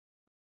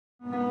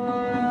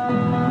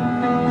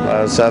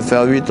Bah, ça va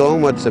faire 8 ans au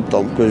mois de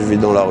septembre que je vis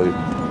dans la rue.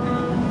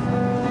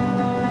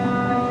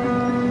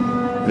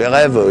 Les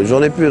rêves,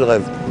 j'en ai plus de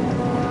rêves.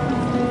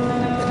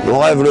 Mon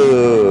rêve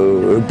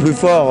le plus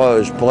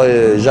fort, je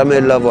pourrais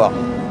jamais l'avoir.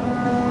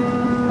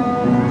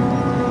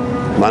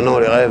 Maintenant,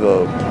 les rêves,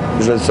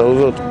 je laisse ça aux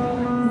autres.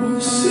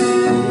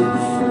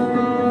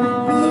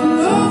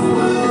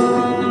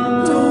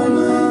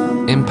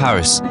 In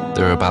Paris,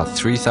 there are about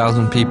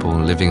 3,000 people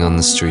living on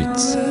the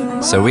streets.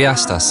 So we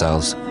asked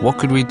ourselves, what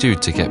could we do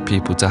to get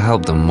people to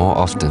help them more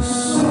often?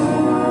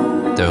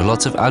 There are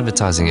lots of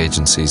advertising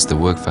agencies that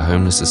work for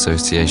homeless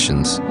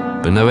associations,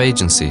 but no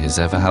agency has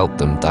ever helped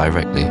them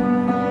directly.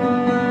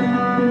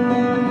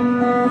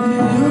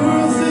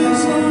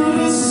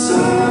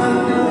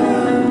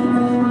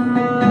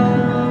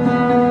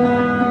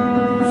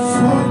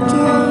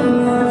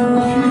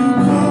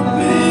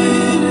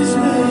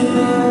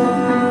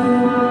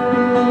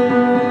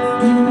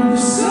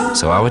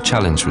 So our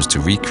challenge was to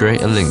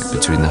recreate a link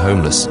between the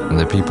homeless and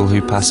the people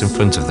who pass in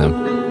front of them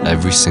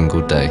every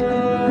single day.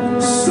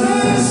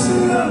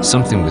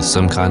 Something with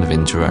some kind of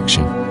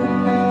interaction.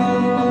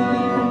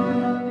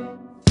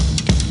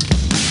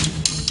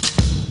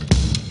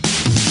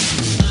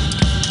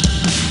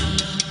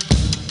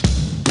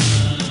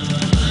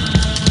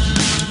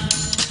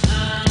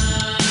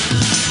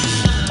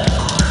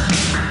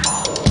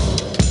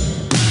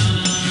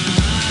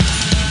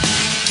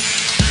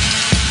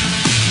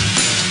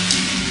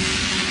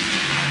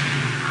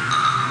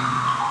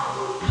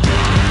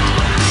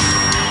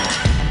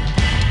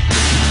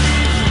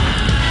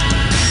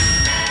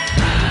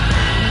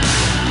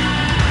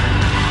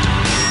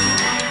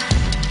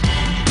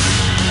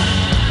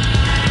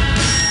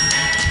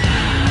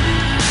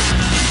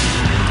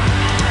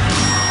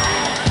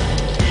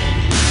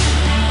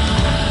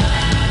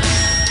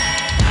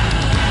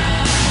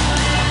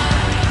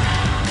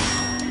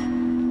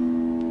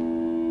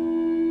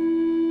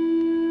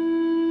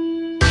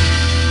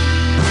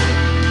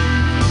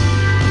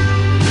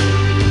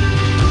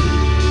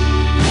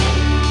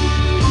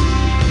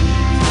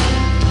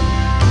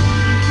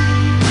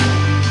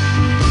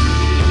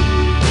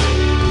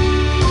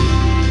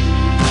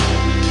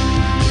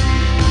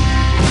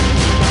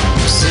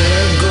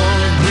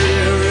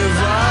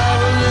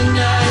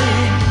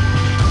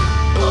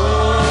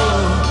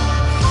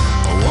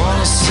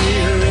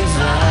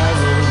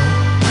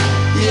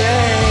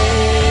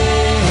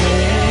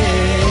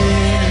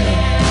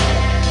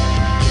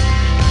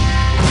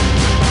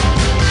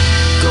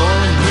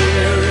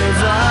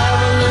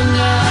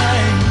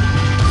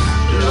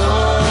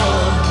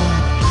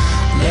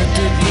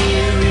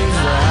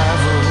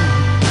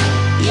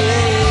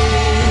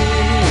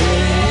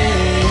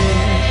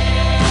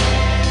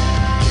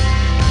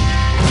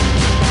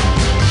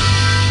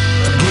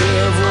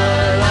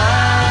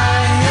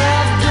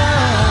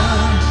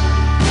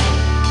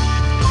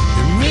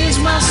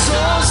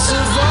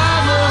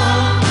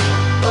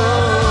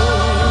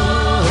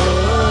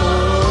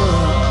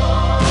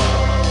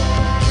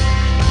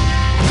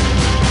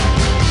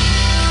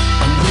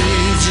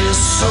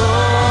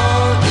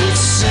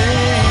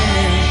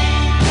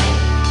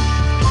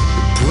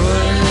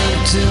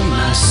 To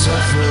my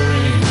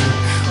suffering.